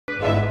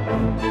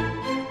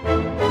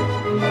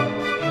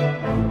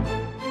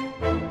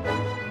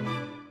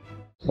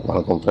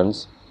வணக்கம்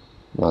ஃப்ரெண்ட்ஸ்,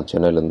 நான்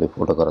சென்னையிலேருந்து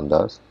ஃபோட்டோக்காரன்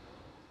தாஸ்.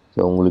 ஸோ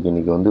உங்களுக்கு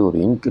இன்றைக்கி வந்து ஒரு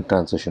இங்க்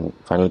ட்ரான்ஸ்லேஷன்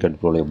ஃபைனல் கட்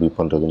ப்ரோவில் எப்படி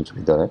பண்ணுறதுன்னு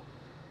சொல்லித்தரேன்.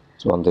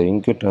 ஸோ அந்த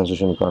இங்க்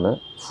ட்ரான்ஸ்லேஷனுக்கான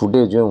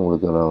ஃபுட்டேஜும்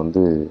உங்களுக்கு நான்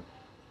வந்து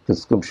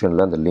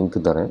டிஸ்கிரிப்ஷனில் அந்த லிங்க்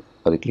தரேன்.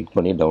 அதை கிளிக்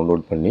பண்ணி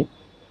டவுன்லோட் பண்ணி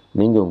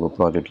நீங்கள் உங்கள்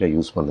ப்ராஜெக்டில்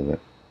யூஸ்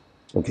பண்ணுங்கள்.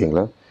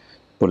 ஓகேங்களா?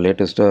 இப்போ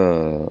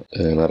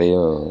லேட்டஸ்ட்டாக நிறைய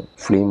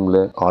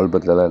ஃபிலிமில்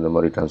ஆல்பத்துலலாம் இந்த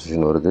மாதிரி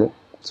ட்ரான்ஸ்லேஷன் வருது.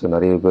 ஸோ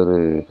நிறைய பேர்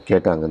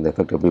கேட்டாங்க இந்த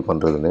எஃபெக்ட் எப்படி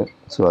பண்ணுறதுன்னு.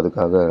 ஸோ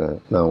அதுக்காக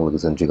நான்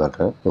உங்களுக்கு செஞ்சு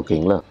காட்டுறேன்.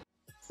 ஓகேங்களா?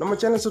 நம்ம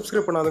சேனல்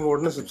சப்ஸ்கிரைப் பண்ணாதவங்க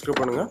உடனே சப்ஸ்கிரைப்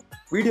பண்ணுங்க.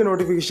 வீடியோ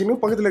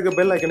நோட்டிஃபிகேஷனுக்கு பக்கத்தில் இருக்க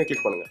பெல் ஐக்கனை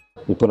கிளிக் பண்ணுங்க.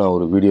 இப்போ நான்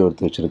ஒரு வீடியோ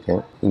எடுத்து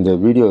வச்சுருக்கேன். இந்த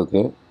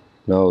வீடியோவுக்கு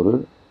நான் ஒரு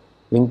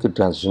இங்க்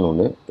ட்ரான்ஸ்லேஷன்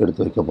ஒன்று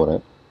எடுத்து வைக்க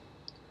போகிறேன்.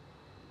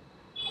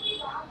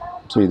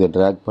 ஸோ இதை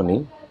ட்ராக் பண்ணி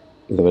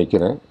இதை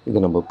வைக்கிறேன்.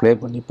 இதை நம்ம ப்ளே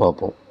பண்ணி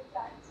பார்ப்போம்.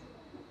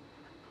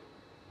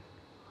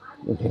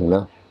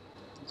 ஓகேங்களா?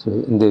 ஸோ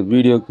இந்த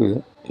வீடியோவுக்கு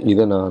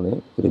இதை நான்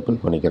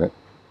ரிப்பீட் பண்ணிக்கிறேன்.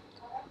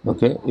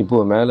 ஓகே,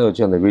 இப்போது மேலே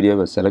வச்சு அந்த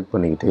வீடியோவை செலக்ட்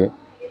பண்ணிக்கிட்டு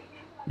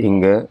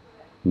இங்கே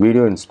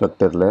வீடியோ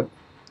இன்ஸ்பெக்டரில்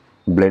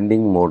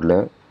பிளெண்டிங் மோடில்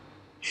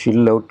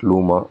ஷில் அவுட்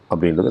லூமா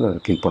அப்படின்றத நான்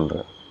கிளிக்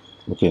பண்ணுறேன்.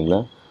 ஓகேங்களா?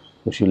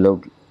 ஷில்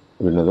அவுட்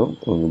அப்படின்றதும்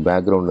உங்கள்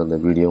பேக்ரவுண்டில் அந்த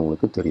வீடியோ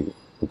உங்களுக்கு தெரியுது.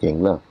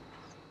 ஓகேங்களா?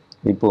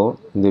 இப்போது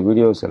இந்த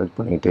வீடியோவை செலக்ட்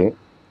பண்ணிவிட்டு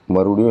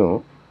மறுபடியும்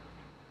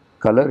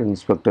கலர்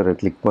இன்ஸ்பெக்டரை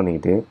கிளிக்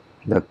பண்ணிவிட்டு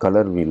இந்த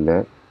கலர் வீலில்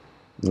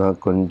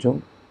நான் கொஞ்சம்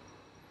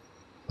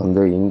அந்த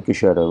இங்க்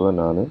ஷேடோவை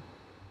நான்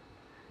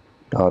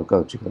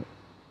டார்க்காக வச்சுக்கிறேன்.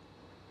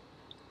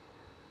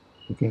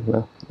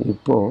 ஓகேங்களா?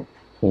 இப்போது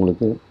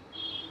உங்களுக்கு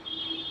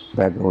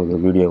பேக்ரவுண்ட்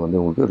வீடியோ வந்து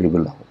உங்களுக்கு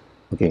ரிவீல் ஆகும்.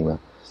 ஓகேங்களா?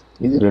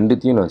 இது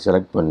ரெண்டுத்தையும் நான்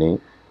செலக்ட் பண்ணி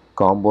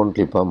காம்பவுண்ட்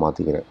கிளிப்பாக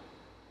மாற்றிக்கிறேன்.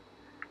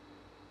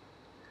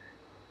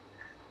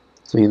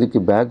 ஸோ இதுக்கு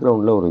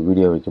பேக்ரவுண்டில் ஒரு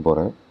வீடியோ வைக்க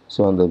போகிறேன். ஸோ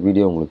அந்த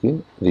வீடியோ உங்களுக்கு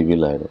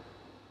ரிவீல் ஆகிடும்.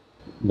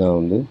 நான்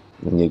வந்து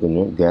இங்கே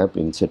கொஞ்சம் கேப்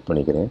இன்செர்ட்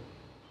பண்ணிக்கிறேன்.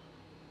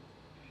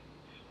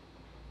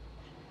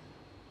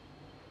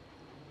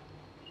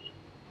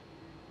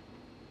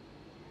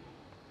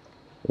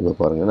 இப்போ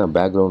பாருங்கள், நான்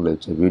பேக்ரவுண்டில்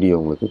வச்ச வீடியோ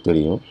உங்களுக்கு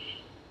தெரியும்.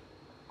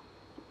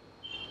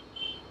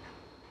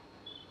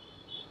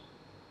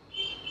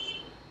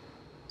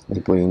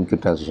 இப்போ இங்க்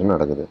ட்ரான்ஸ்லேஷன்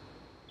நடக்குது.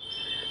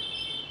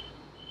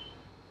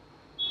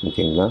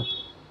 ஓகேங்களா?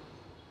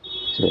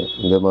 ஸோ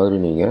இந்த மாதிரி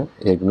நீங்கள்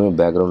ஏற்கனவே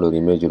பேக்ரவுண்டில் ஒரு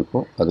இமேஜ்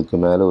இருக்கும், அதுக்கு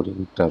மேலே ஒரு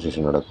இங்க்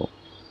ட்ரான்ஸ்லேஷன் நடக்கும்.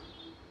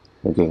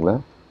 ஓகேங்களா?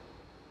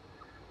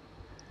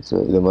 ஸோ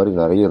இது மாதிரி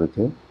நிறைய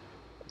இருக்குது.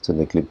 ஸோ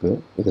இந்த கிளிப்பு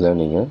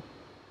இதெல்லாம் நீங்கள்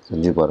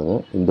செஞ்சு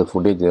பாருங்கள். இந்த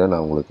ஃபுட்டேஜ் தான்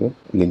நான் உங்களுக்கு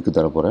லிங்க்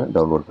தர போகிறேன்,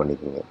 டவுன்லோட்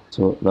பண்ணிக்கோங்க.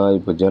 ஸோ நான்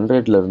இப்போ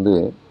ஜென்ரேட்லேருந்து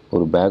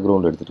ஒரு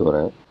பேக்ரவுண்ட் எடுத்துகிட்டு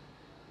வரேன்.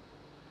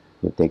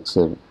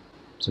 டெக்ஸ்சர்,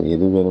 ஸோ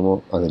எது வேணுமோ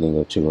அதை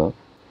நீங்கள் வச்சுக்கலாம்.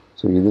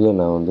 ஸோ இதில்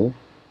நான் வந்து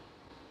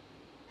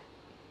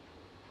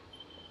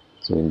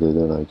இந்த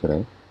இதை நான்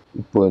வைக்கிறேன்.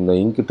 இப்போது இந்த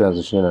இங்க்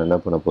ட்ரான்ஸ்லேஷனை நான் என்ன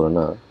பண்ண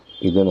போகிறேன்னா,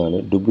 இதை நான்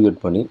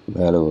டூப்ளிகேட் பண்ணி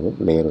மேலே ஒரு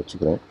லேயர்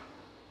வச்சுக்கிறேன்.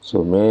 ஸோ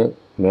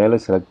மேலே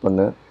செலக்ட்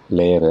பண்ண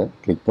லேயரை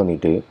கிளிக்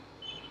பண்ணிவிட்டு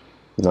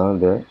நான்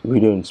இந்த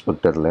வீடியோ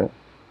இன்ஸ்பெக்டரில்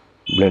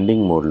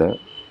பிளெண்டிங் மோடில்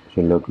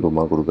ஷில் அவுட்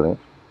லூமா கொடுக்குறேன்.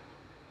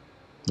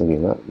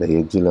 ஓகேங்களா? இந்த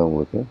எட்ஜில்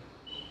உங்களுக்கு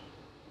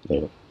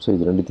வேணும். ஸோ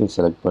இது ரெண்டுத்தையும்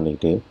செலக்ட்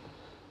பண்ணிவிட்டு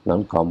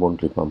நான் காம்பவுண்ட்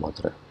கிளிப்பாக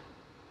மாற்றுறேன்.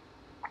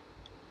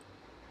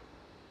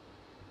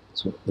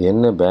 ஸோ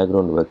என்ன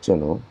பேக்ரவுண்ட்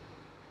வச்சனோ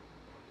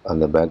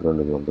அந்த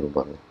பேக்ரவுண்டு இது வந்துடும்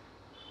பாருங்கள்.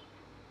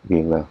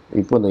 ஓகேங்களா?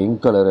 இப்போ இந்த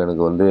இங்க் கலர்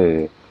எனக்கு வந்து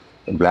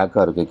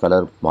பிளாக்காக இருக்குது,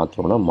 கலர்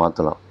மாற்றணும்னா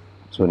மாற்றலாம்.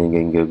 ஸோ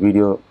நீங்கள் இங்கே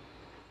வீடியோ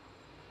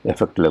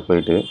எஃபெக்டில்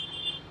போய்ட்டு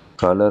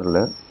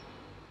கலரில்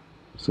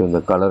ஸோ இந்த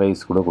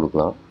கலரைஸ் கூட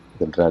கொடுக்கலாம்.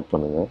 இதை ட்ராக்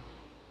பண்ணுங்கள்.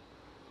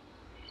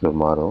 ஸோ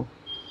மாறும்.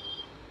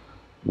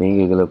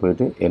 நீங்கள் இதில்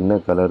போய்ட்டு என்ன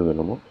கலர்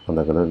வேணுமோ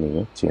அந்த கலர்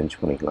நீங்கள் சேஞ்ச்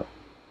பண்ணிக்கலாம்.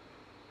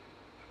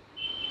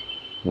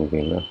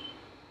 ஓகேங்களா?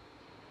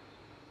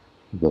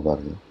 இப்போ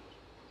பாருங்கள்.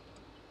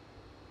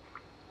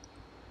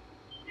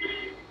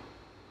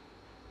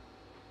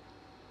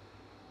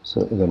 ஸோ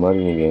இந்த மாதிரி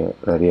நீங்கள்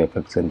நிறைய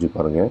எஃபெக்ட் செஞ்சு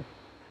பாருங்கள்.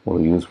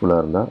 உங்களுக்கு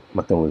யூஸ்ஃபுல்லாக இருந்தால்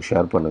மற்றவங்களுக்கு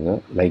ஷேர்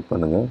பண்ணுங்கள், லைக்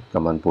பண்ணுங்கள்,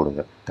 கமெண்ட்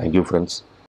போடுங்க. Thank you friends.